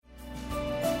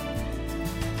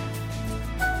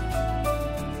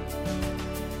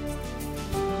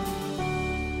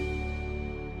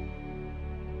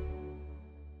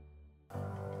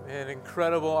An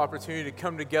incredible opportunity to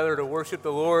come together to worship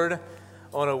the Lord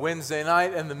on a Wednesday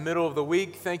night in the middle of the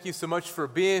week. Thank you so much for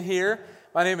being here.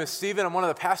 My name is Stephen. I'm one of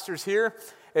the pastors here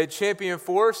at Champion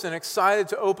Force and excited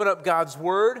to open up God's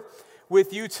Word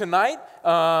with you tonight.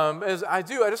 As I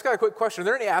do, I just got a quick question. Are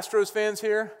there any Astros fans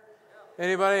here?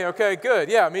 Anybody? Okay, good.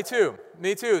 Yeah, me too.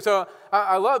 Me too. So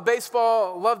I love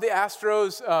baseball, love the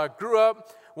Astros, grew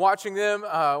up watching them.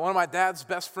 One of my dad's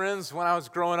best friends when I was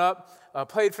growing up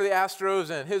played for the Astros,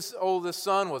 and his oldest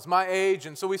son was my age,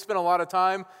 and so we spent a lot of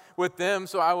time with them.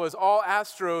 So I was all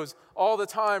Astros all the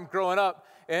time growing up,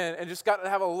 and just got to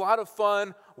have a lot of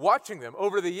fun watching them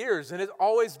over the years, and it's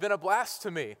always been a blast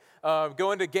to me.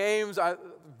 Going to games,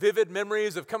 vivid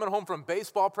memories of coming home from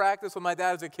baseball practice with my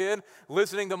dad as a kid,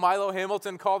 listening to Milo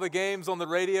Hamilton call the games on the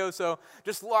radio, so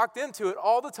just locked into it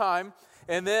all the time.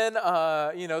 And then,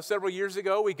 several years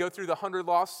ago, we go through the 100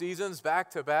 lost seasons back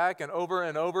to back and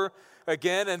over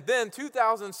again. And then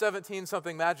 2017,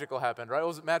 something magical happened, right? It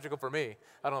was magical for me.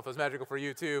 I don't know if it was magical for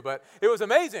you too, but it was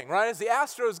amazing, right? As the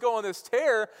Astros go on this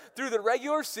tear through the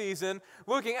regular season,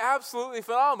 looking absolutely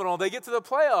phenomenal. They get to the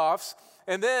playoffs,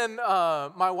 and then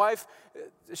my wife,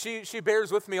 she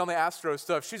bears with me on the Astros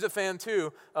stuff. She's a fan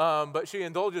too, but she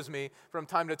indulges me from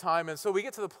time to time. And so we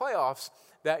get to the playoffs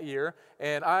that year,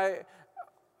 and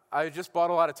I just bought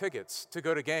a lot of tickets to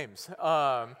go to games.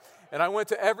 And I went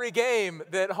to every game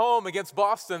at home against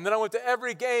Boston. Then I went to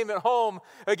every game at home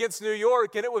against New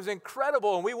York, and it was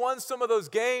incredible. And we won some of those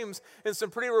games in some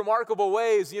pretty remarkable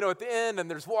ways, at the end.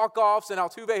 And there's walk-offs, and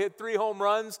Altuve hit 3 home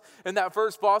runs in that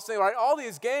first Boston, right? All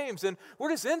these games, and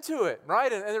we're just into it,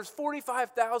 right? And there's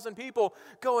 45,000 people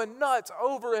going nuts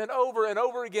over and over and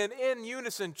over again in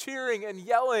unison, cheering and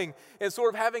yelling, and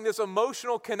sort of having this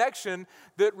emotional connection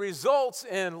that results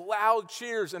in loud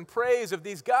cheers and praise of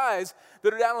these guys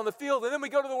that are down on the field. And then we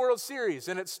go to the World Series,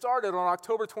 and it started on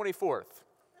October 24th.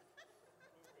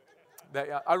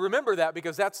 I remember that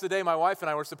because that's the day my wife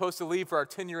and I were supposed to leave for our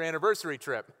 10-year anniversary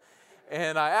trip.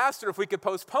 And I asked her if we could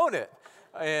postpone it,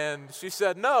 and she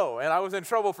said no, and I was in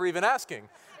trouble for even asking.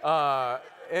 But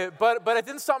it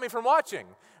didn't stop me from watching,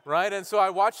 right? And so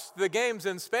I watched the games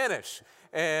in Spanish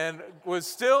and was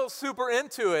still super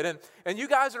into it. And you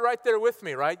guys are right there with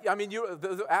me, right? I mean,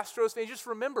 the Astros fans, just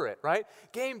remember it, right?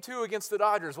 Game 2 against the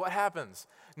Dodgers, what happens?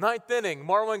 9th inning,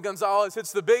 Marwin Gonzalez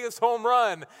hits the biggest home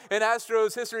run in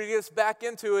Astros history, gets back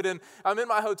into it, and I'm in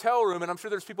my hotel room, and I'm sure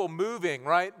there's people moving,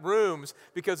 right, rooms,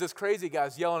 because this crazy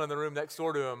guy's yelling in the room next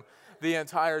door to him the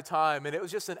entire time. And it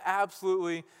was just an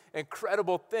absolutely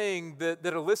incredible thing that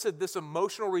elicited this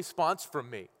emotional response from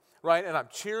me, right? And I'm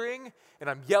cheering, and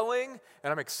I'm yelling,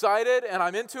 and I'm excited, and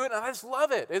I'm into it, and I just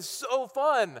love it. It's so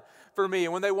fun for me.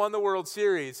 And when they won the World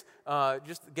Series,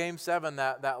 just Game 7,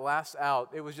 that last out,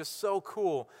 it was just so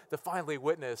cool to finally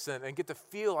witness and get to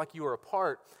feel like you were a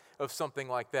part of something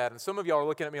like that. And some of y'all are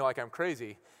looking at me like I'm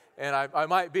crazy. And I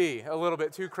might be a little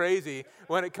bit too crazy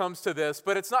when it comes to this,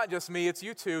 but it's not just me, it's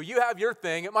you too. You have your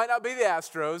thing. It might not be the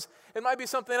Astros. It might be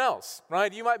something else,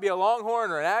 right? You might be a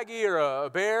Longhorn or an Aggie or a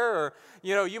Bear, or,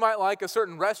 you might like a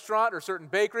certain restaurant or certain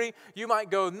bakery. You might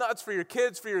go nuts for your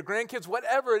kids, for your grandkids,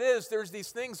 whatever it is. There's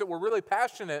these things that we're really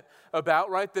passionate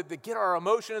about, right, that get our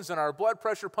emotions and our blood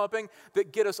pressure pumping,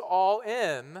 that get us all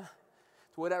in to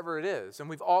whatever it is. And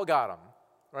we've all got them,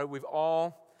 right? We've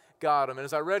all got them. And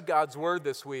as I read God's Word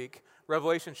this week,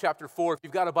 Revelation chapter 4, if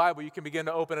you've got a Bible, you can begin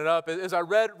to open it up. As I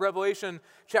read Revelation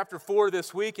chapter 4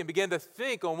 this week and began to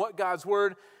think on what God's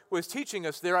Word was teaching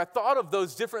us there, I thought of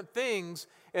those different things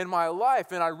in my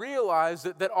life, and I realized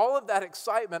that all of that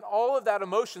excitement, all of that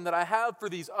emotion that I have for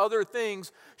these other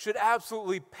things should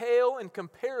absolutely pale in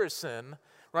comparison,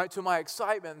 right, to my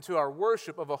excitement and to our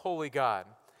worship of a holy God.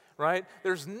 Right?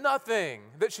 There's nothing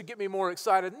that should get me more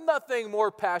excited, nothing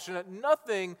more passionate,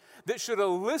 nothing that should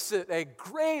elicit a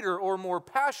greater or more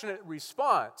passionate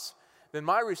response than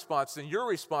my response, than your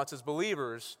response as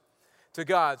believers to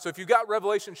God. So if you've got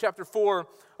Revelation chapter 4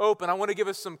 open, I want to give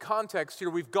us some context here.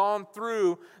 We've gone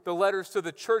through the letters to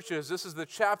the churches. This is the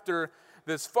chapter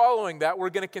that's following that.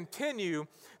 We're going to continue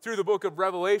through the book of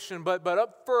Revelation, but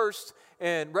up first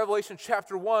in Revelation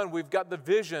chapter 1, we've got the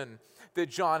vision that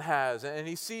John has, and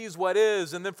he sees what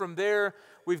is, and then from there,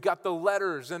 we've got the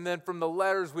letters, and then from the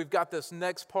letters, we've got this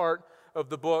next part of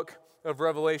the book of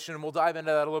Revelation, and we'll dive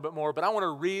into that a little bit more, but I want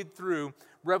to read through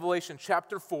Revelation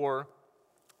chapter 4,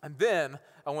 and then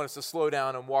I want us to slow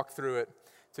down and walk through it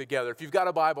together. If you've got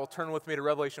a Bible, turn with me to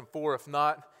Revelation 4. If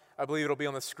not, I believe it'll be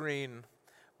on the screen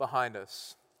behind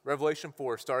us. Revelation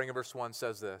 4, starting in verse 1,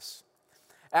 says this: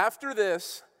 "After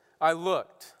this, I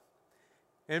looked,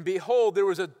 and behold, there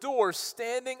was a door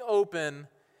standing open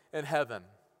in heaven.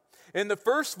 And the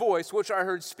first voice, which I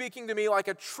heard speaking to me like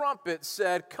a trumpet,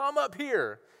 said, "Come up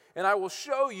here, and I will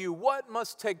show you what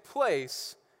must take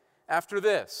place after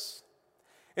this."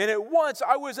 And at once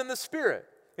I was in the Spirit,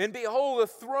 and behold, a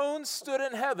throne stood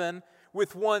in heaven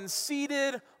with one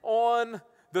seated on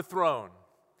the throne.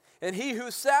 And he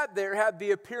who sat there had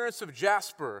the appearance of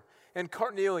jasper and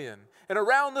carnelian. And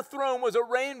around the throne was a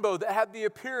rainbow that had the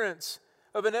appearance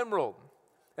of an emerald.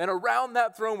 And around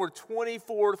that throne were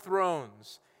 24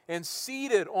 thrones. And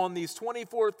seated on these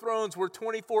 24 thrones were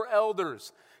 24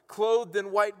 elders, clothed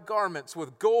in white garments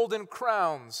with golden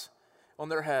crowns on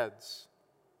their heads.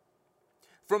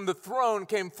 From the throne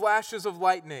came flashes of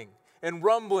lightning and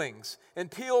rumblings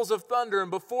and peals of thunder,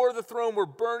 and before the throne were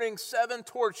burning 7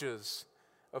 torches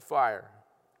of fire,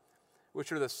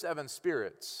 which are the 7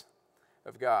 spirits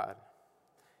of God.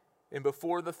 And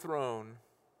before the throne,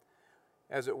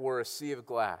 as it were, a sea of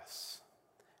glass,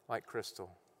 like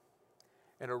crystal.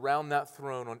 And around that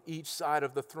throne, on each side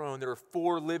of the throne, there are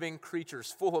 4 living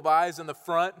creatures, full of eyes in the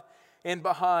front and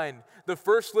behind. The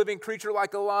first living creature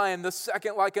like a lion, the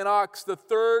second like an ox, the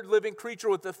third living creature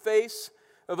with the face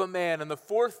of a man, and the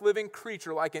fourth living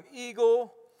creature like an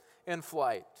eagle in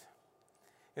flight.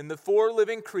 And the 4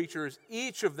 living creatures,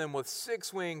 each of them with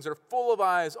 6 wings, are full of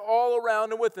eyes all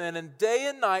around and within, and day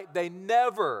and night they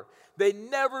never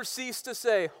cease to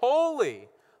say, "Holy,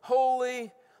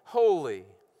 holy, holy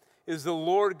is the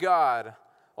Lord God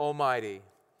Almighty,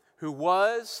 who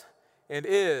was and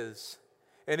is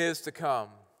to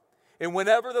come." And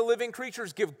whenever the living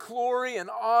creatures give glory and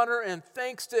honor and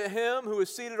thanks to him who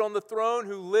is seated on the throne,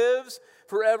 who lives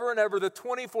forever and ever, the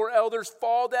 24 elders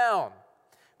fall down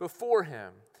before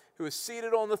him who is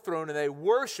seated on the throne, and they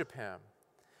worship him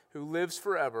who lives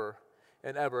forever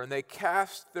and ever. And they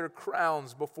cast their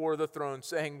crowns before the throne,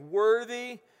 saying,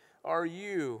 "Worthy are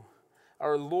you,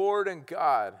 our Lord and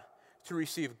God, to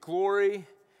receive glory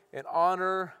and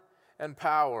honor and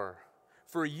power.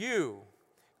 For you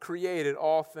created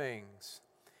all things,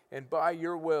 and by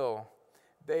your will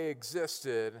they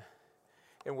existed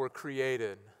and were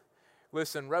created."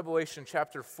 Listen, Revelation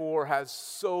chapter 4 has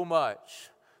so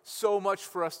much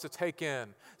for us to take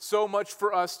in, so much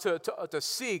for us to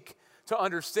seek, to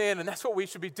understand. And that's what we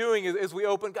should be doing as we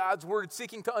open God's Word,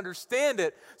 seeking to understand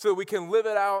it so that we can live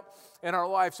it out in our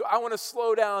life. So I want to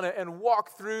slow down and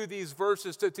walk through these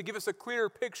verses to give us a clear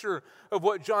picture of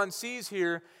what John sees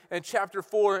here in chapter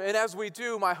 4. And as we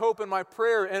do, my hope and my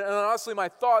prayer, and honestly my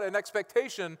thought and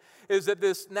expectation, is that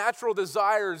this natural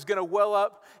desire is going to well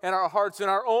up in our hearts, and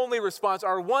our only response,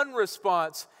 our one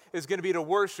response, is going to be to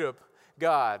worship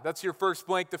God. That's your first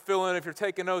blank to fill in if you're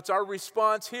taking notes. Our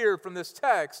response here from this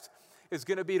text is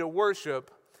going to be to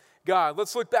worship God.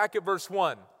 Let's look back at verse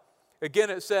 1. Again,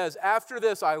 it says, "After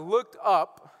this I looked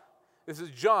up." This is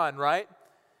John, right?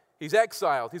 He's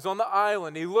exiled. He's on the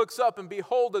island. He looks up, and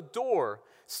behold, a door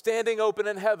standing open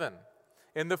in heaven.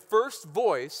 And the first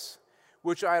voice,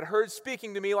 which I had heard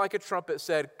speaking to me like a trumpet,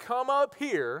 said, "Come up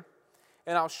here,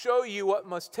 and I'll show you what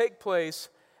must take place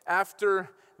after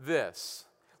this."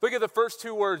 Look at the first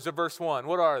 2 words of verse 1.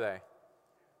 What are they?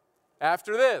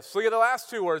 After this. Look at the last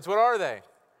 2 words. What are they?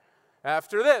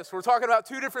 After this. We're talking about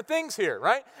 2 different things here,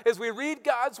 right? As we read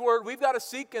God's Word, we've got to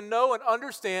seek and know and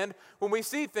understand when we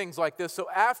see things like this. So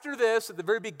after this, at the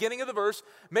very beginning of the verse,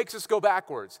 makes us go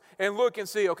backwards and look and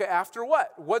see, okay, after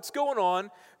what? What's going on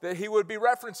that he would be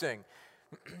referencing?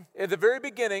 At the very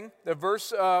beginning of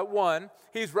verse 1,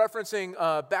 he's referencing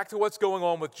back to what's going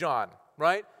on with John,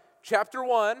 right? Chapter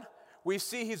 1, we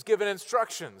see he's given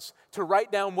instructions to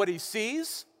write down what he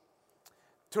sees,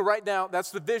 to write down,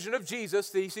 that's the vision of Jesus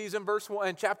that he sees in verse 1,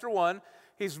 in chapter 1.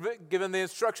 He's given the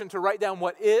instruction to write down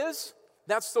what is.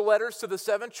 That's the letters to the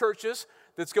 7 churches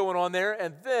that's going on there.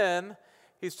 And then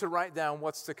he's to write down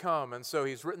what's to come. And so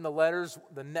he's written the letters.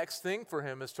 The next thing for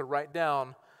him is to write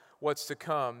down what's to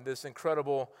come, this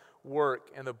incredible work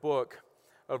in the book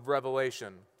of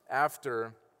Revelation.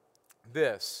 After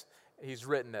this, he's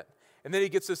written it. And then he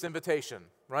gets this invitation,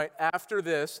 right? After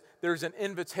this, there's an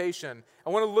invitation.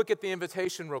 I want to look at the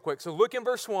invitation real quick. So look in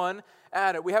verse 1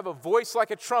 at it. We have a voice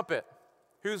like a trumpet.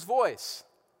 Whose voice?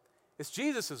 It's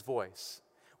Jesus' voice.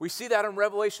 We see that in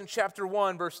Revelation chapter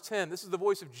 1, verse 10. This is the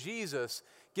voice of Jesus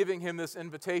giving him this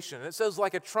invitation. And it says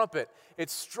like a trumpet.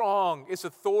 It's strong, it's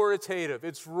authoritative,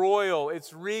 it's royal,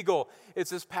 it's regal. It's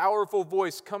this powerful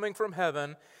voice coming from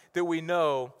heaven that we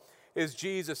know is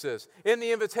Jesus's. In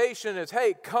the invitation, it's,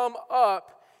 hey, come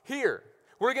up here.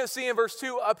 We're going to see in verse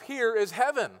 2, up here is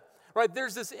heaven, right?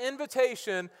 There's this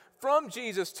invitation from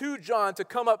Jesus to John to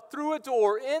come up through a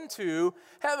door into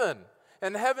heaven.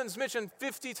 And heaven's mentioned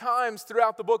 50 times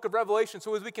throughout the book of Revelation.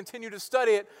 So as we continue to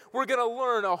study it, we're going to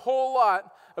learn a whole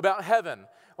lot about heaven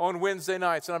on Wednesday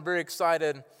nights. And I'm very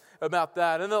excited about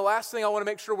that. And the last thing I want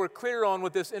to make sure we're clear on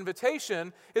with this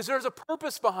invitation is there's a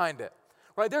purpose behind it.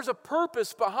 Right? There's a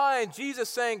purpose behind Jesus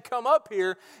saying, come up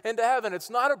here into heaven. It's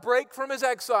not a break from his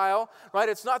exile, right?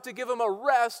 It's not to give him a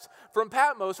rest from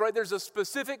Patmos, right? There's a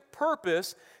specific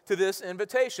purpose to this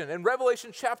invitation. In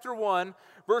Revelation chapter 1,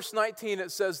 verse 19,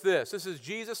 it says this. This is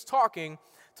Jesus talking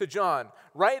to John.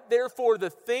 Write therefore the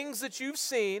things that you've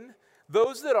seen,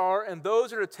 those that are, and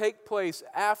those that are to take place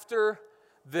after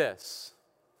this.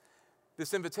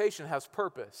 This invitation has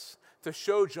purpose to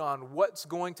show John what's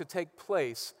going to take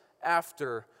place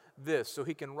after this, so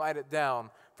he can write it down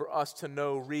for us to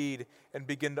know, read, and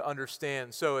begin to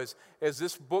understand. So as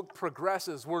this book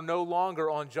progresses, we're no longer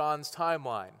on John's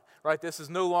timeline, right? This is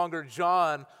no longer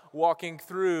John walking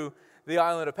through the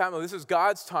island of Patmos. This is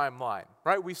God's timeline,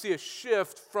 right? We see a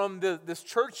shift from this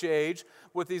church age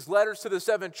with these letters to the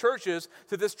 7 churches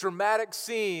to this dramatic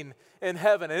scene in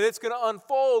heaven. And it's going to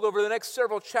unfold over the next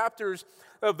several chapters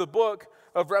of the book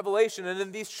of Revelation. And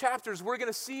in these chapters, we're going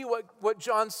to see what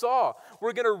John saw.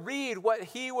 We're going to read what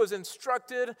he was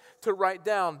instructed to write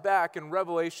down back in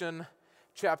Revelation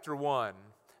chapter 1.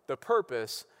 The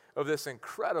purpose of this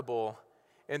incredible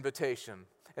invitation.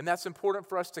 And that's important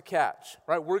for us to catch,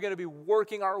 right? We're going to be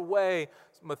working our way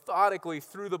methodically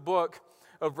through the book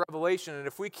of Revelation. And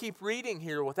if we keep reading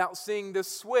here without seeing this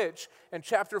switch in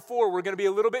chapter 4, we're going to be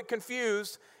a little bit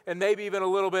confused and maybe even a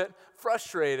little bit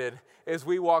frustrated as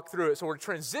we walk through it. So we're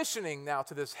transitioning now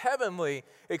to this heavenly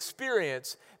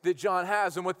experience that John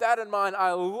has. And with that in mind,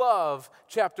 I love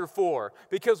chapter 4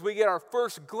 because we get our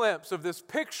first glimpse of this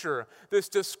picture, this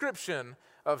description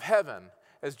of heaven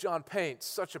as John paints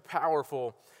such a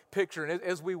powerful picture. And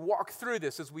as we walk through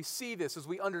this, as we see this, as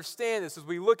we understand this, as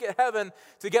we look at heaven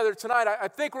together tonight, I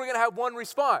think we're going to have one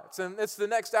response. And it's the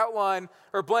next outline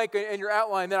or blank in your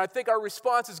outline. Then I think our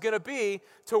response is going to be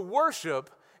to worship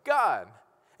God.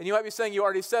 And you might be saying you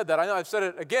already said that. I know I've said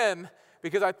it again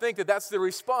because I think that that's the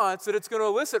response that it's going to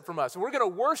elicit from us. And we're going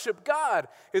to worship God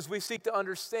as we seek to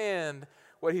understand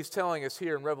what he's telling us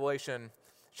here in Revelation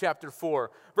chapter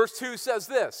 4. Verse 2 says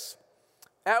this,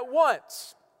 at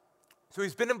once. So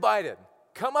he's been invited.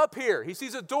 Come up here. He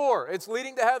sees a door. It's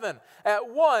leading to heaven. At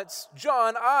once,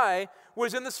 John, I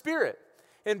was in the Spirit.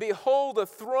 And behold, a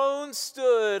throne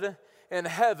stood in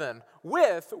heaven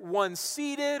with one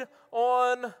seated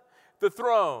on the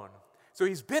throne. So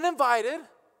he's been invited.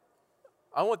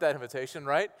 I want that invitation,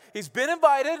 right? He's been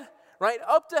invited, right,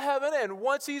 up to heaven. And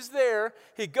once he's there,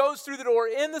 he goes through the door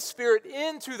in the Spirit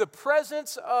into the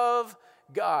presence of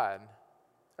God.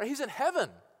 Right? He's in heaven.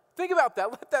 Think about that.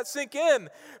 Let that sink in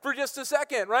for just a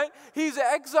second, right? He's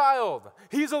exiled.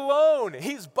 He's alone.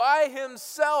 He's by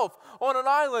himself on an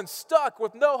island, stuck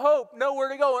with no hope, nowhere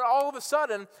to go. And all of a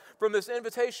sudden, from this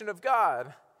invitation of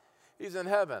God, he's in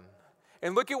heaven.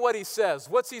 And look at what he says.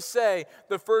 What's he say?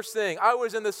 The first thing, I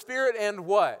was in the Spirit and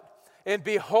what? And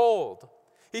behold.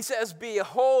 He says,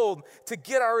 behold, to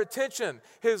get our attention.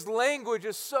 His language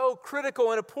is so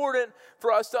critical and important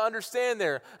for us to understand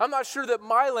there. I'm not sure that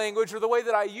my language or the way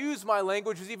that I use my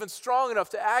language is even strong enough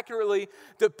to accurately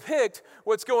depict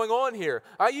what's going on here.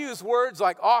 I use words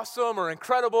like awesome or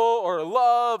incredible or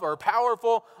love or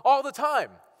powerful all the time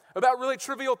about really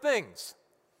trivial things.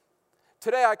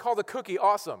 Today I called a cookie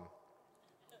awesome.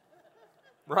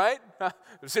 Right?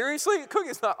 Seriously?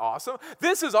 Cookie's not awesome.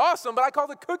 This is awesome, but I call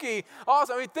the cookie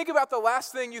awesome. I mean, think about the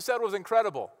last thing you said was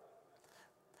incredible.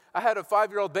 I had a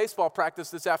 5-year-old baseball practice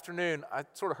this afternoon. I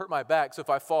sort of hurt my back, so if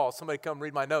I fall, somebody come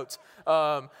read my notes.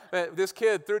 This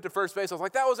kid threw it to first base. I was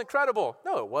like, that was incredible.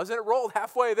 No, it wasn't. It rolled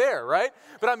halfway there, right?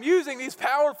 But I'm using these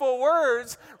powerful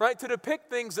words, right, to depict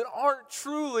things that aren't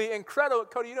truly incredible.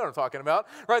 Cody, you know what I'm talking about,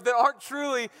 right? That aren't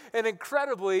truly and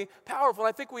incredibly powerful.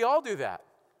 And I think we all do that.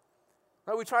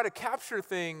 Right, we try to capture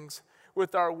things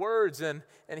with our words, and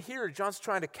here John's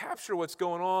trying to capture what's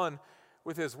going on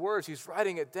with his words. He's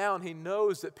writing it down. He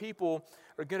knows that people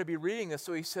are going to be reading this,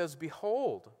 so he says,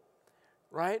 behold,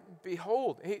 right?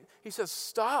 Behold. He says,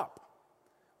 stop,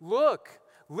 look,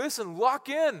 listen, lock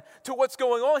in to what's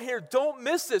going on here. Don't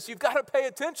miss this. You've got to pay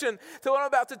attention to what I'm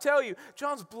about to tell you.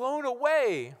 John's blown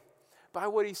away by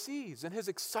what he sees, and his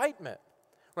excitement,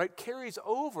 right, carries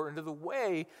over into the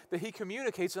way that he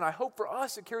communicates. And I hope for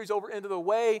us it carries over into the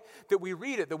way that we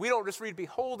read it, that we don't just read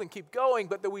behold and keep going,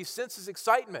 but that we sense his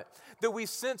excitement, that we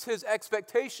sense his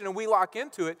expectation and we lock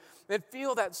into it and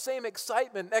feel that same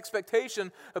excitement and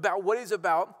expectation about what he's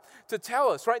about to tell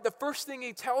us, right? The first thing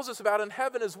he tells us about in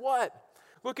heaven is what?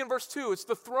 Look in verse 2, it's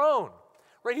the throne,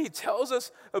 right? He tells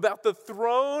us about the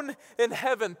throne in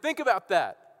heaven. Think about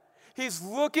that. He's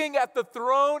looking at the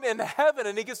throne in heaven,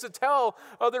 and he gets to tell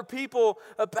other people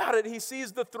about it. He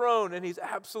sees the throne, and he's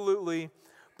absolutely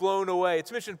blown away.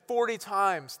 It's mentioned 40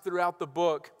 times throughout the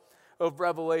book of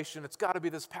Revelation. It's got to be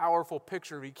this powerful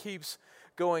picture. He keeps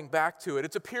going back to it.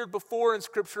 It's appeared before in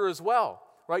Scripture as well,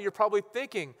 right? You're probably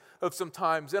thinking of some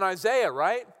times in Isaiah,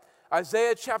 right?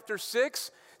 Isaiah chapter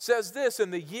 6 says this,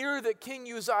 "In the year that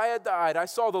King Uzziah died, I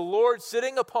saw the Lord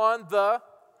sitting upon the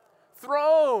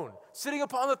throne,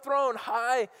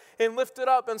 high and lifted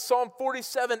up." In Psalm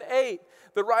 47:8,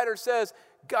 the writer says,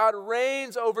 God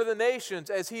reigns over the nations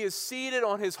as he is seated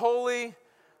on his holy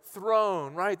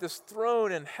throne, right? This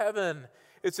throne in heaven,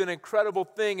 it's an incredible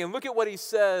thing. And look at what he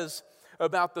says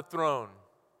about the throne.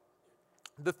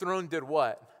 The throne did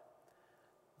what?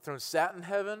 The throne sat in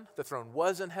heaven. The throne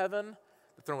was in heaven.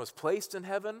 The throne was placed in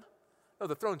heaven. No,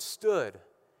 the throne stood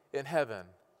in heaven.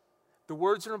 The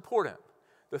words are important.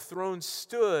 The throne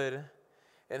stood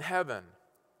in heaven.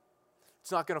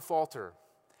 It's not going to falter.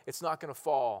 It's not going to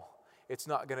fall. It's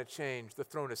not going to change. The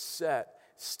throne is set,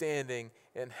 standing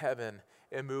in heaven,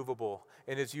 immovable.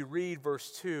 And as you read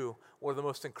verse 2, one of the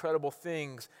most incredible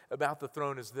things about the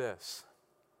throne is this.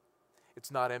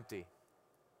 It's not empty.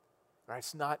 Right?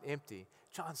 It's not empty.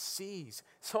 John sees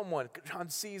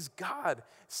God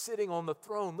sitting on the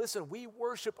throne. Listen, we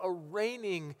worship a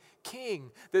reigning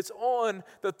king that's on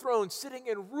the throne, sitting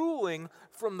and ruling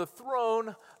from the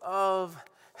throne of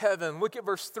heaven. Look at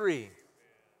verse 3.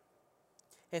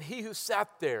 And he who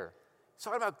sat there, he's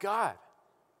talking about God,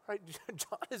 right?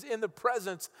 John is in the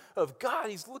presence of God.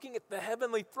 He's looking at the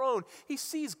heavenly throne. He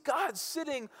sees God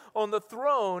sitting on the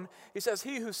throne. He says,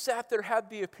 he who sat there had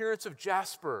the appearance of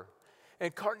jasper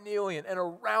and carnelian, and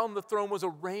around the throne was a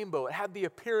rainbow. It had the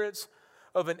appearance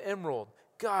of an emerald.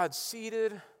 God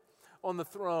seated on the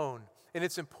throne. And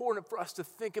it's important for us to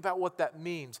think about what that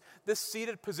means. This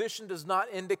seated position does not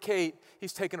indicate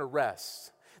he's taking a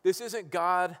rest. This isn't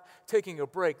God taking a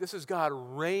break. This is God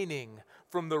reigning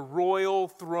from the royal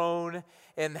throne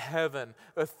in heaven,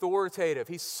 authoritative.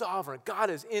 He's sovereign.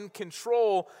 God is in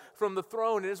control from the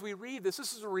throne. And as we read this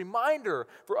is a reminder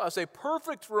for us, a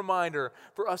perfect reminder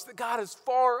for us that God is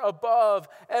far above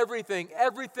everything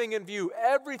in view,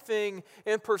 everything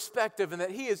in perspective, and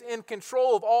that he is in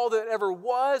control of all that ever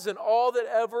was and all that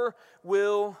ever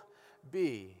will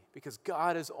be, because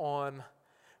God is on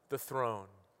the throne.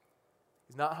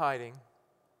 He's not hiding.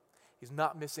 He's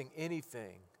not missing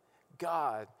anything.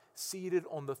 God, seated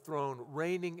on the throne,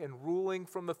 reigning and ruling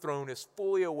from the throne, is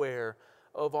fully aware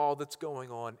of all that's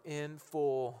going on, in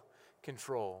full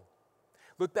control.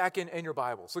 Look back in your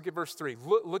Bibles. Look at verse 3.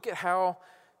 Look at how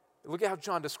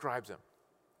John describes him,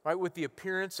 right? With the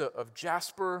appearance of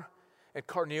jasper and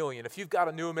carnelian. If you've got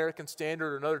a New American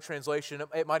Standard or another translation,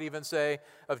 it might even say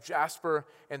of jasper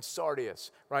and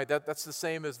sardius, right? That's the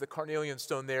same as the carnelian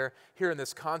stone there here in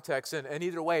this context. And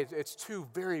either way, it's two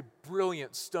very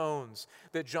brilliant stones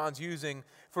that John's using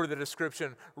for the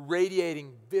description,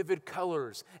 radiating vivid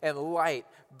colors and light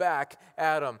back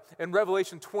at them. In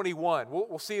Revelation 21,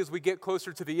 we'll see as we get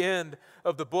closer to the end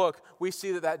of the book, we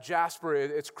see that jasper,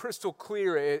 it's crystal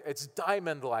clear, it's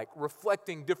diamond-like,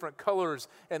 reflecting different colors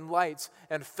and lights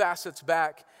and facets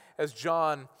back as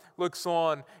John looks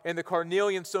on. And the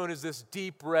carnelian stone is this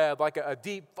deep red, like a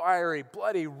deep, fiery,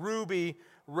 bloody, ruby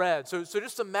red. So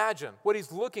just imagine what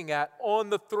he's looking at on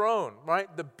the throne,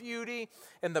 right? The beauty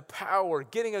and the power,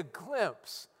 getting a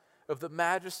glimpse of the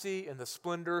majesty and the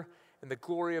splendor and the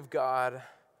glory of God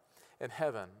in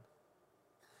heaven.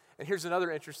 And here's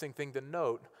another interesting thing to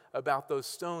note about those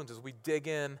stones as we dig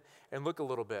in and look a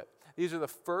little bit. These are the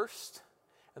first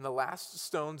and the last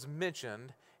stones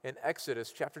mentioned in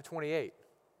Exodus chapter 28,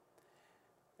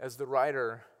 as the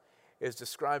writer is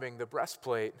describing the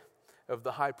breastplate of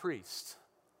the high priest,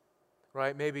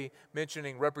 right? Maybe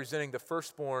representing the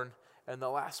firstborn and the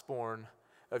lastborn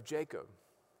of Jacob.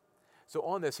 So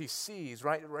on this, he sees,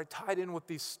 right, tied in with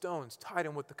these stones, tied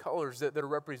in with the colors that are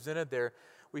represented there,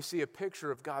 we see a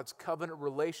picture of God's covenant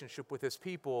relationship with his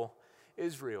people,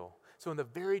 Israel. So in the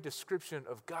very description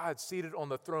of God seated on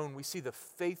the throne, we see the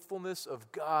faithfulness of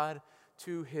God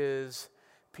to his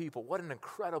people. What an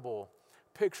incredible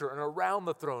picture. And around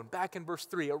the throne, back in verse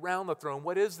 3, around the throne,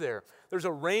 what is there? There's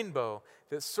a rainbow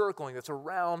that's circling, that's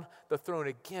around the throne,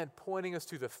 again, pointing us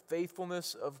to the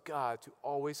faithfulness of God to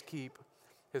always keep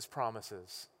his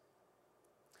promises.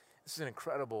 This is an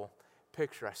incredible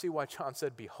picture. I see why John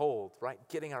said, behold, right?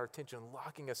 Getting our attention,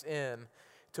 locking us in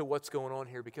to what's going on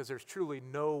here, because there's truly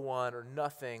no one or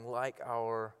nothing like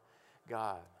our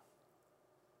God.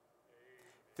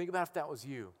 Think about if that was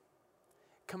you,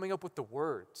 coming up with the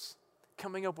words,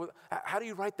 coming up with, how do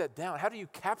you write that down? How do you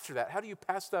capture that? How do you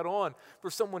pass that on for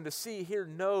someone to see, hear,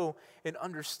 know, and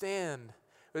understand?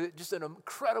 Just an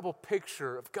incredible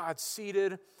picture of God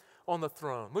seated on the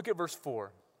throne. Look at verse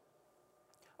 4.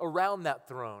 Around that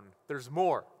throne, there's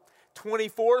more.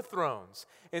 24 thrones.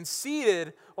 And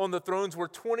seated on the thrones were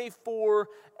 24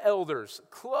 elders,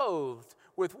 clothed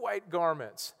with white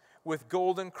garments, with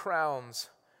golden crowns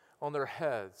on their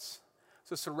heads.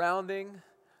 So surrounding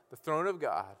the throne of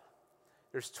God,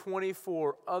 there's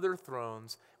 24 other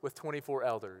thrones with 24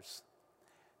 elders.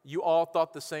 You all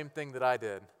thought the same thing that I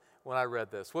did when I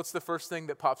read this. What's the first thing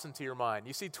that pops into your mind?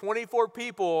 You see 24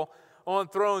 people on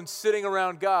thrones sitting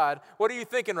around God. What are you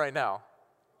thinking right now?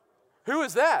 Who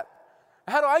is that?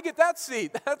 How do I get that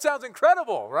seat? That sounds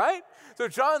incredible, right? So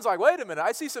John's like, wait a minute,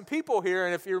 I see some people here,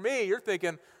 and if you're me, you're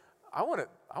thinking, I want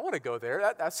to go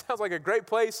there. That sounds like a great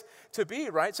place to be,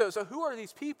 right? So who are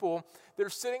these people that are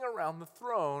sitting around the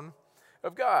throne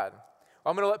of God?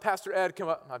 I'm going to let Pastor Ed come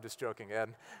up. I'm just joking,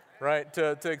 Ed, right,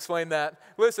 to explain that.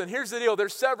 Listen, here's the deal.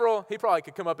 There's several, he probably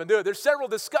could come up and do it. There's several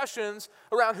discussions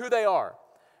around who they are,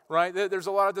 right? There's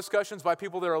a lot of discussions by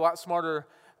people that are a lot smarter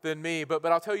than me, but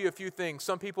I'll tell you a few things.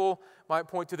 Some people might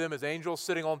point to them as angels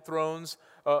sitting on thrones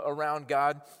around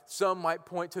God. Some might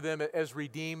point to them as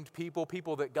redeemed people,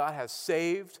 people that God has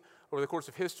saved over the course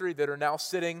of history that are now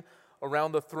sitting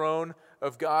around the throne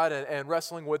of God and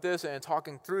wrestling with this and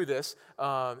talking through this.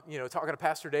 Talking to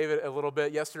Pastor David a little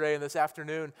bit yesterday and this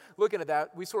afternoon, looking at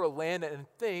that, we sort of land and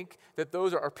think that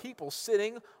those are people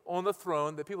sitting on the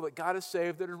throne, the people that God has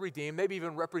saved, that are redeemed, maybe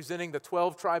even representing the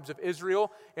 12 tribes of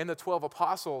Israel and the 12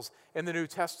 apostles in the New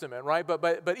Testament, right?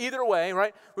 But either way,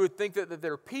 right, we would think that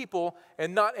they're people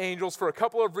and not angels for a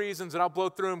couple of reasons, and I'll blow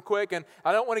through them quick, and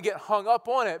I don't want to get hung up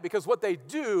on it because what they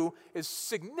do is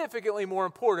significantly more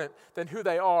important than who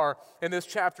they are in this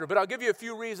chapter. But I'll give you a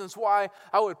few reasons why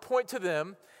I would point to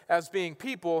them as being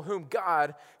people whom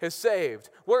God has saved.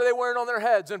 What are they wearing on their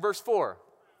heads in verse 4?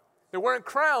 They're wearing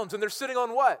crowns, and they're sitting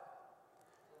on what?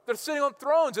 They're sitting on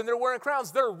thrones, and they're wearing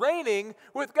crowns. They're reigning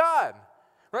with God,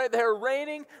 right? They're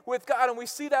reigning with God, and we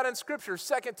see that in Scripture.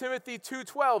 2 Timothy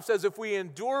 2:12 says, if we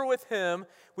endure with him,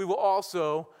 we will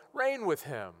also reign with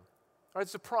him. Right?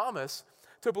 It's a promise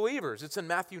to believers. It's in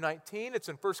Matthew 19. It's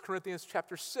in 1 Corinthians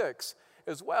chapter 6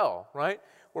 as well, right?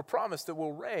 We're promised that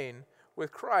we'll reign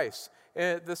with Christ.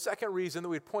 And the second reason that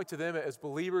we'd point to them as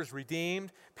believers,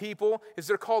 redeemed people, is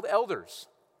they're called elders,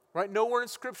 right? Nowhere in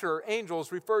Scripture are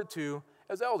angels referred to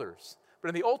as elders. But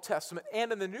in the Old Testament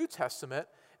and in the New Testament,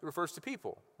 it refers to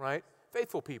people, right?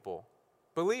 Faithful people,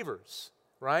 believers,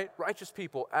 right? Righteous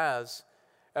people as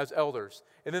elders.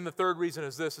 And then the third reason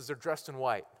is this, is they're dressed in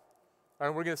white.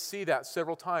 And we're going to see that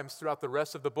several times throughout the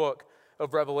rest of the book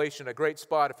of Revelation. A great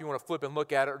spot, if you want to flip and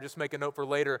look at it or just make a note for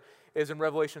later, is in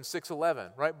Revelation 6:11,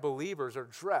 right? Believers are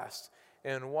dressed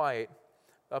in white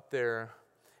up there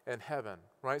in heaven,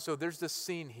 right? So there's this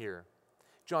scene here.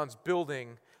 John's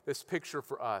building this picture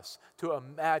for us to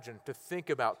imagine, to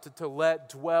think about, to let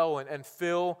dwell and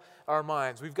fill our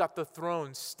minds. We've got the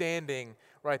throne standing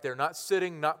right there, not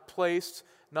sitting, not placed,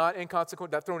 not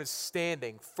inconsequent. That throne is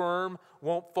standing, firm,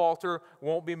 won't falter,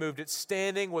 won't be moved. It's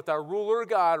standing with our ruler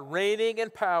God, reigning in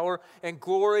power and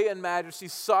glory and majesty,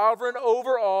 sovereign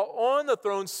over all, on the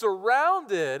throne,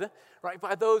 surrounded, right,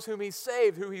 by those whom he's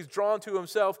saved, who he's drawn to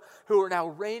himself, who are now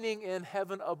reigning in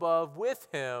heaven above with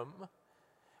him.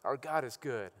 Our God is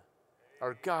good.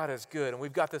 Our God is good. And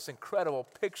we've got this incredible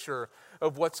picture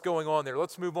of what's going on there.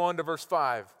 Let's move on to verse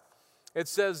 5. It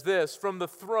says this, from the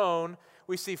throne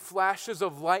we see flashes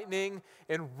of lightning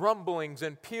and rumblings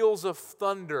and peals of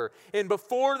thunder. And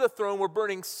before the throne were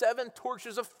burning 7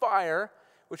 torches of fire,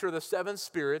 which are the 7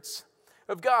 spirits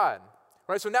of God.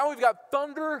 Right? So now we've got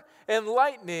thunder and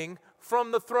lightning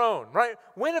from the throne. Right?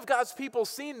 When have God's people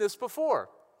seen this before?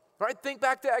 Right? Think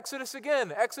back to Exodus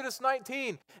again. Exodus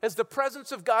 19, as the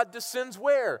presence of God descends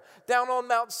where? Down on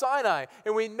Mount Sinai.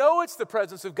 And we know it's the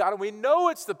presence of God, and we know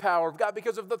it's the power of God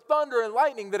because of the thunder and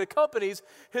lightning that accompanies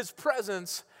his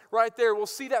presence right there. We'll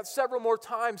see that several more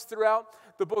times throughout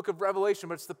the book of Revelation,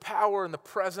 but it's the power and the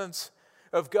presence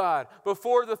of God.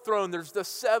 Before the throne, there's the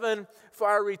 7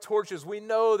 fiery torches. We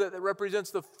know that it represents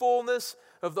the fullness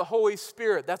of the Holy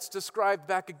Spirit. That's described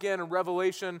back again in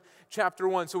Revelation chapter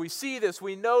 1. So we see this,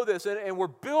 we know this, and we're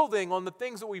building on the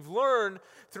things that we've learned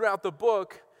throughout the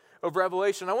book of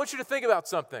Revelation. I want you to think about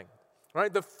something,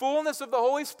 right? The fullness of the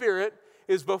Holy Spirit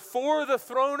is before the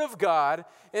throne of God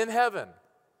in heaven.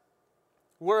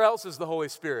 Where else is the Holy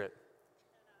Spirit?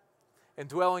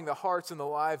 Indwelling the hearts and the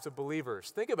lives of believers.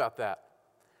 Think about that.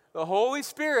 The Holy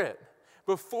Spirit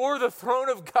before the throne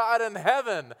of God in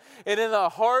heaven and in the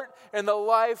heart and the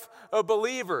life of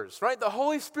believers, right? The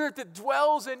Holy Spirit that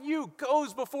dwells in you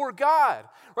goes before God,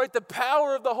 right? The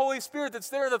power of the Holy Spirit that's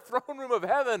there in the throne room of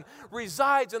heaven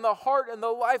resides in the heart and the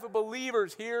life of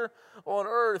believers here on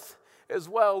earth as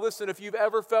well. Listen, if you've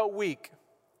ever felt weak,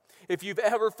 if you've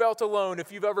ever felt alone,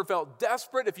 if you've ever felt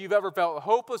desperate, if you've ever felt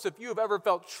hopeless, if you've ever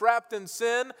felt trapped in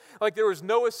sin, like there was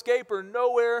no escape or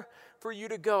nowhere for you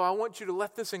to go, I want you to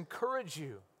let this encourage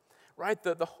you, right?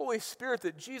 The Holy Spirit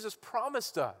that Jesus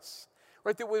promised us,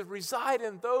 right? That would reside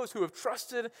in those who have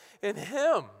trusted in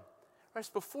Him, right? It's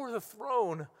before the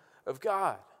throne of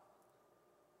God.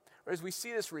 Right? As we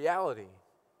see this reality,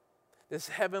 this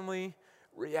heavenly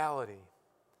reality,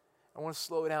 I want to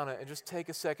slow down and just take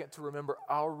a second to remember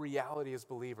our reality as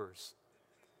believers.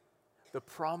 The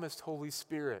promised Holy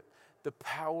Spirit, the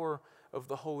power of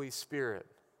the Holy Spirit,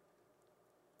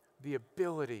 the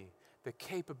ability, the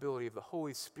capability of the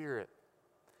Holy Spirit,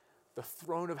 the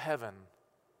throne of heaven,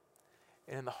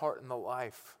 and in the heart and the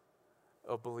life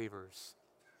of believers.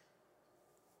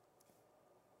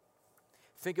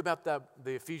 Think about the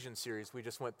Ephesians series we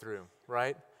just went through,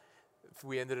 right?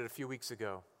 We ended it a few weeks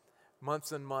ago.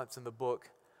 Months and months in the book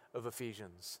of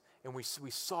Ephesians. And we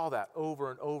saw that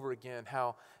over and over again,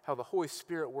 how the Holy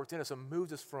Spirit worked in us and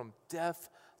moved us from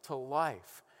death to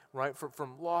life, right?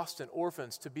 From lost and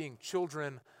orphans to being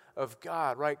children of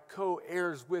God, right?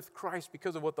 Co-heirs with Christ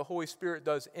because of what the Holy Spirit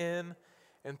does in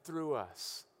and through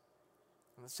us.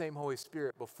 And the same Holy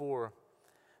Spirit before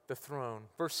the throne.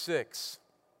 Verse 6,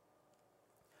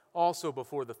 also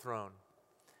before the throne,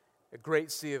 a great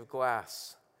sea of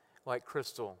glass like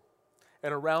crystal.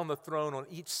 And around the throne, on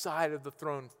each side of the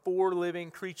throne, 4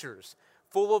 living creatures,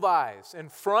 full of eyes, in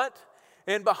front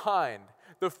and behind.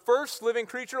 The first living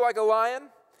creature like a lion,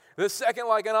 the second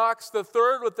like an ox, the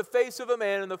third with the face of a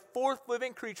man, and the fourth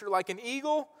living creature like an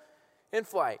eagle in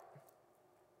flight.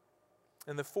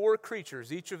 And the 4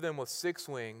 creatures, each of them with 6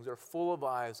 wings, are full of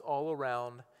eyes all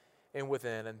around and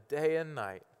within, and day and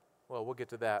night. Well, we'll get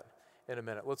to that in a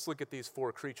minute. Let's look at these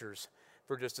 4 creatures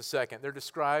for just a second. They're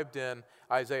described in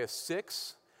Isaiah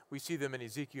 6. We see them in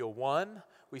Ezekiel 1.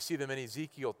 We see them in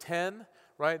Ezekiel 10,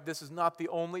 right? This is not the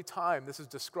only time this is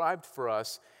described for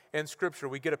us in Scripture.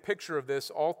 We get a picture of this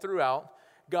all throughout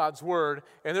God's Word,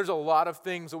 and there's a lot of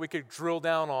things that we could drill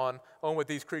down on with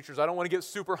these creatures. I don't want to get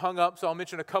super hung up, so I'll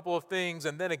mention a couple of things,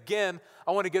 and then again,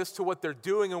 I want to get us to what they're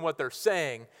doing and what they're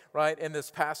saying, right, in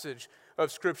this passage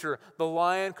of Scripture. The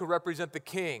lion could represent the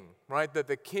king, right?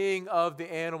 The king of the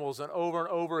animals, and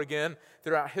over again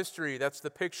throughout history, that's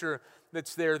the picture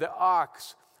that's there. The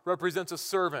ox represents a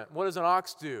servant. What does an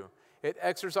ox do? It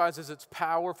exercises its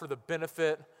power for the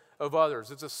benefit of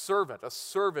others. It's a servant, a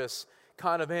service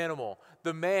kind of animal.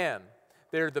 The man,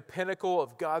 they're the pinnacle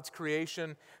of God's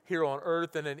creation here on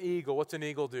earth. And an eagle, what's an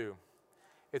eagle do?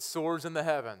 It soars in the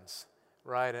heavens,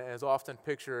 right? And is often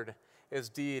pictured as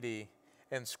deity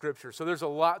in Scripture. So there's a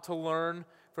lot to learn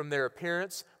from their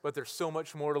appearance, but there's so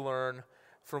much more to learn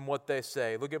from what they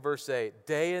say. Look at verse 8.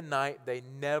 Day and night they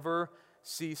never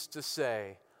cease to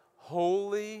say,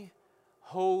 Holy,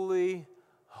 holy,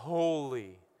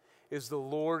 holy is the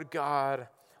Lord God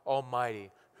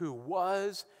Almighty, who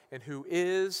was and who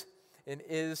is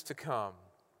to come.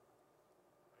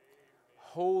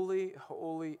 Holy,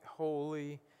 holy,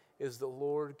 holy is the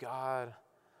Lord God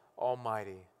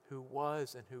Almighty, who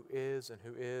was and who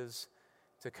is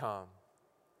to come.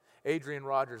 Adrian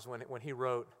Rogers, when he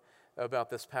wrote about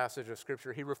this passage of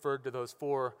Scripture, he referred to those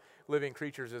 4 living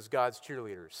creatures as God's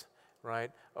cheerleaders,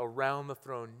 right? Around the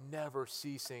throne, never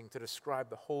ceasing to describe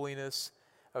the holiness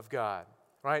of God,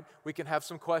 right? We can have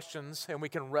some questions and we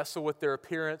can wrestle with their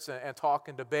appearance and talk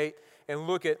and debate and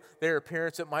look at their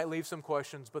appearance. It might leave some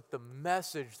questions, but the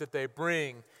message that they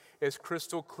bring is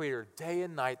crystal clear. Day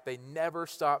and night, they never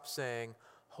stop saying,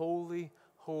 Holy,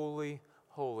 holy,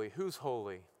 holy. Who's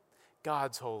holy?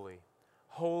 God's holy.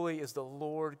 Holy is the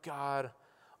Lord God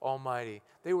Almighty.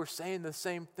 They were saying the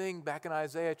same thing back in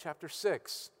Isaiah chapter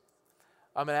 6.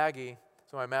 I'm an Aggie,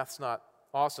 so my math's not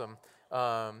awesome,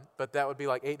 but that would be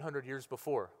like 800 years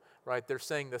before, right? They're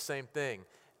saying the same thing.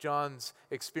 John's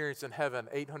experience in heaven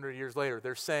 800 years later,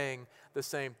 they're saying the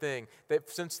same thing. That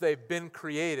since they've been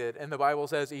created, and the Bible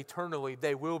says eternally,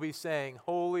 they will be saying,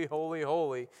 Holy, holy,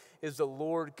 holy is the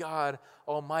Lord God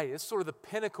Almighty. It's sort of the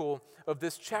pinnacle of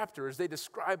this chapter as they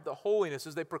describe the holiness,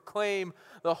 as they proclaim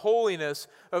the holiness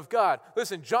of God.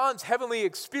 Listen, John's heavenly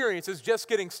experience is just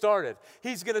getting started.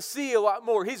 He's going to see a lot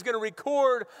more. He's going to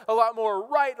record a lot more,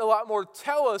 write a lot more,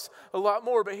 tell us a lot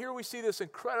more. But here we see this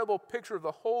incredible picture of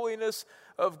the holiness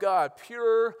of God,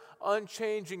 pure,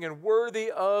 unchanging, and worthy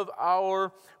of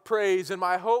our praise. And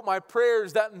my hope, my prayer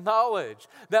is that knowledge,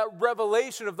 that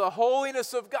revelation of the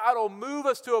holiness of God will move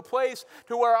us to a place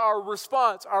to where our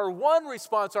response, our one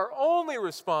response, our only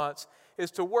response is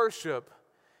to worship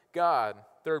God.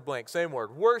 Third blank, same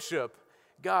word, worship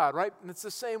God, right? And it's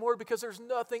the same word because there's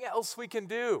nothing else we can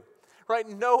do. Right?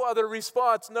 No other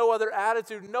response, no other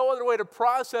attitude, no other way to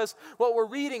process what we're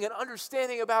reading and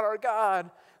understanding about our God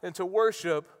than to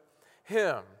worship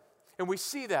Him. And we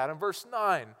see that in verse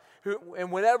 9.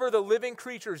 And whenever the living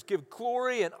creatures give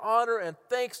glory and honor and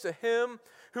thanks to Him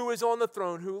who is on the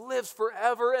throne, who lives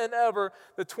forever and ever,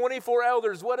 the 24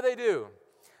 elders, what do?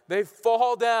 They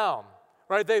fall down,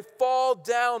 right? They fall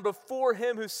down before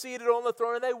Him who's seated on the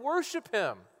throne and they worship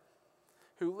Him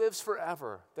who lives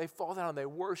forever. They fall down and they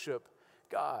worship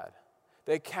God.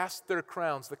 They cast their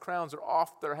crowns. The crowns are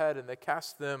off their head and they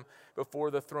cast them before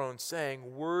the throne,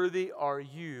 saying, "Worthy are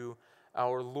you,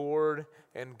 our Lord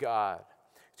and God,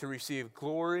 to receive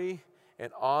glory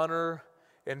and honor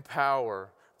and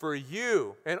power. For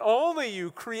you and only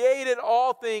you created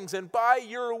all things, and by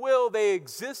your will they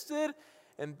existed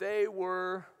and they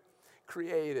were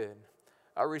created."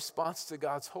 Our response to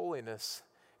God's holiness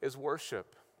is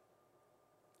worship.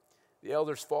 The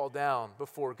elders fall down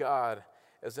before God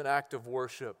as an act of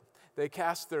worship. They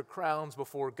cast their crowns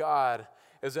before God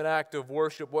as an act of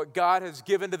worship. What God has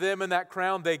given to them in that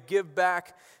crown, they give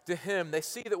back to Him. They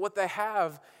see that what they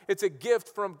have, it's a gift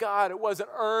from God. It wasn't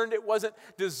earned, it wasn't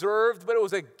deserved, but it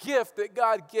was a gift that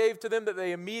God gave to them that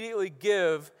they immediately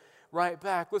give right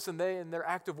back. Listen, they in their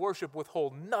act of worship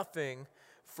withhold nothing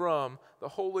from the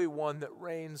Holy One that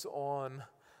reigns on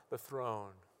the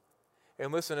throne.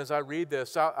 And listen, as I read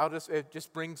this, it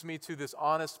just brings me to this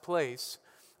honest place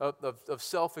of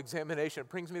self-examination. It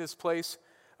brings me to this place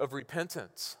of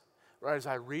repentance, right? As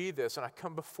I read this and I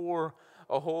come before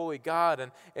a holy God,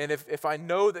 and if I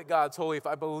know that God's holy, if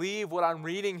I believe what I'm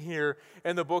reading here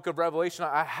in the book of Revelation,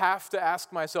 I have to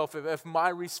ask myself if my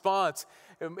response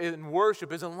in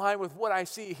worship is in line with what I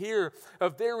see here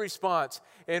of their response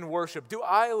in worship. Do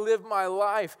I live my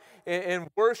life in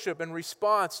worship in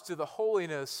response to the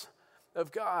holiness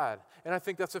of God? And I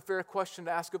think that's a fair question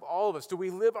to ask of all of us. Do we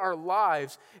live our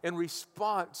lives in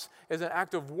response as an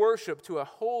act of worship to a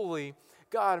holy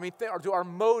God? I mean, do our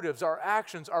motives, our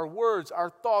actions, our words, our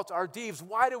thoughts, our deeds,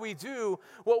 why do we do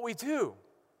what we do?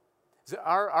 Is it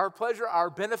our pleasure, our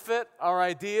benefit, our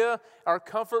idea, our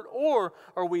comfort, or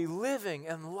are we living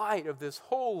in light of this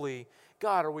holy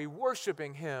God? Are we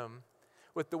worshiping Him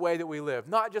with the way that we live?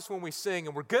 Not just when we sing,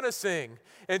 and we're going to sing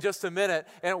in just a minute,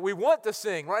 and we want to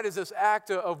sing, right, as this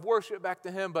act of worship back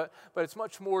to Him, but it's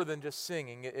much more than just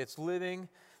singing. It's living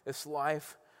this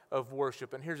life of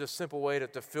worship. And here's a simple way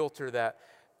to filter that.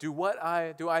 Do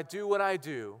I do what I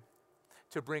do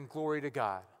to bring glory to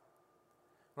God?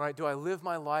 Right? Do I live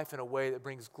my life in a way that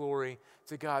brings glory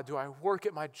to God? Do I work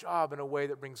at my job in a way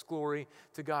that brings glory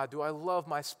to God? Do I love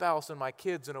my spouse and my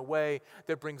kids in a way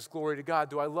that brings glory to God?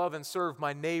 Do I love and serve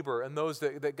my neighbor and those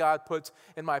that God puts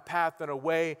in my path in a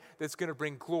way that's going to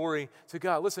bring glory to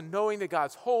God? Listen, knowing that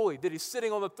God's holy, that He's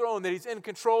sitting on the throne, that He's in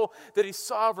control, that He's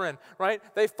sovereign, right?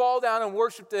 They fall down and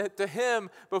worship to Him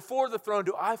before the throne.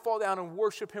 Do I fall down and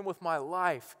worship Him with my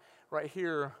life right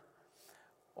here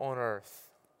on earth?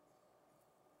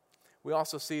 We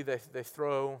also see they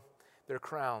throw their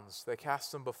crowns. They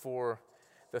cast them before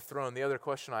the throne. The other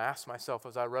question I asked myself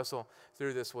as I wrestle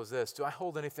through this was this: do I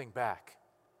hold anything back?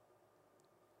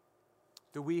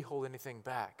 Do we hold anything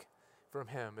back from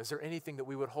Him? Is there anything that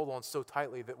we would hold on so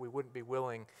tightly that we wouldn't be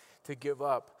willing to give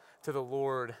up to the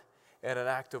Lord in an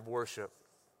act of worship?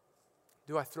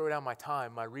 Do I throw down my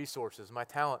time, my resources, my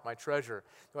talent, my treasure?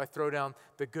 Do I throw down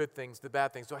the good things, the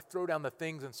bad things? Do I throw down the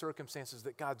things and circumstances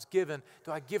that God's given?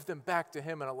 Do I give them back to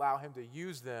Him and allow Him to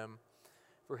use them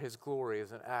for His glory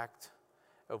as an act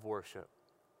of worship?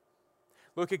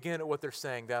 Look again at what they're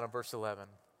saying down in verse 11.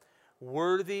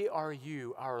 Worthy are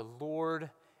you, our Lord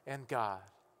and God,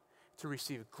 to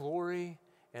receive glory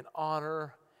and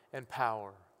honor and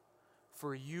power.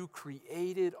 For you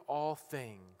created all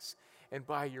things, and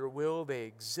by your will they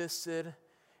existed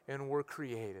and were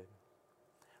created.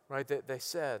 Right? They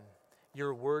said,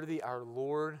 you're worthy, our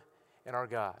Lord and our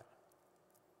God.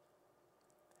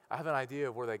 I have an idea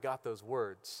of where they got those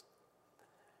words.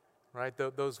 Right?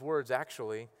 Those words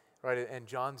actually right? In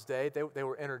John's day, they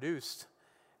were introduced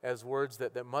as words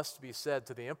that must be said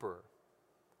to the emperor,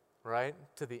 right?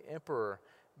 To the emperor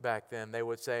back then, they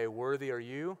would say, "Worthy are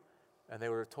you," and they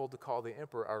were told to call the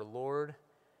emperor our Lord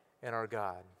and our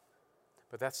God.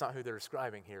 But that's not who they're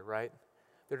describing here, right?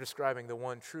 They're describing the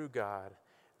one true God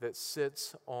that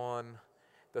sits on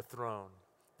the throne,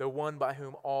 the one by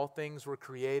whom all things were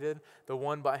created, the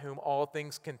one by whom all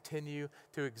things continue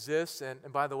to exist,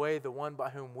 and by the way, the one by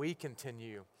whom we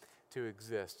continue to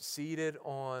exist, seated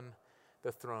on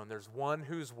the throne. There's one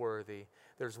who's worthy,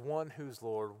 there's one who's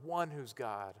Lord, one who's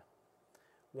God,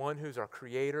 one who's our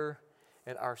creator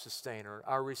and our sustainer.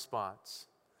 Our response,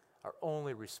 our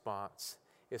only response,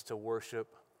 is to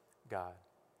worship God.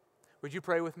 Would you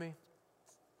pray with me?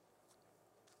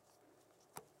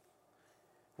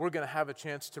 We're going to have a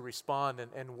chance to respond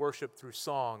and worship through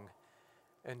song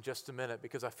in just a minute,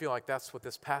 because I feel like that's what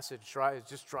this passage is,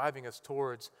 just driving us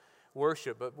towards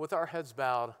worship. But with our heads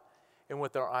bowed and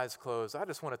with our eyes closed, I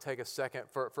just want to take a second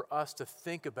for us to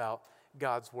think about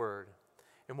God's word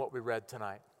and what we read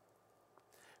tonight.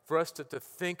 For us to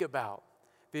think about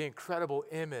the incredible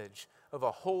image of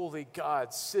a holy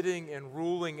God sitting and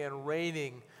ruling and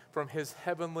reigning from his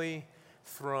heavenly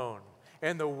throne,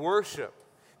 and the worship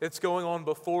that's going on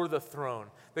before the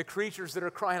throne, the creatures that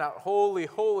are crying out, "Holy,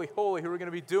 holy, holy," who are going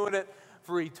to be doing it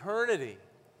for eternity,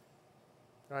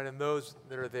 right? And those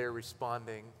that are there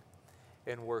responding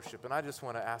in worship. And I just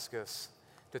want to ask us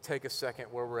to take a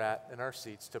second where we're at in our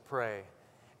seats to pray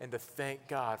and to thank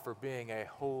God for being a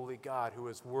holy God who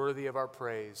is worthy of our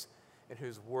praise and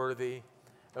who's worthy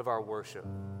of our worship.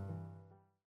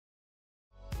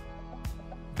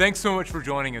 Thanks so much for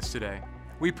joining us today.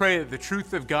 We pray that the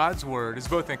truth of God's word is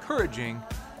both encouraging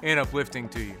and uplifting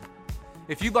to you.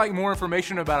 If you'd like more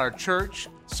information about our church,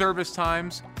 service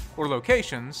times, or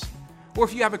locations, or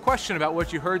if you have a question about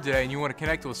what you heard today and you want to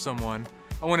connect with someone,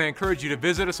 I want to encourage you to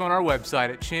visit us on our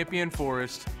website at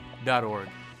championforest.org.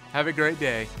 Have a great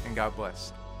day, and God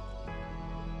bless.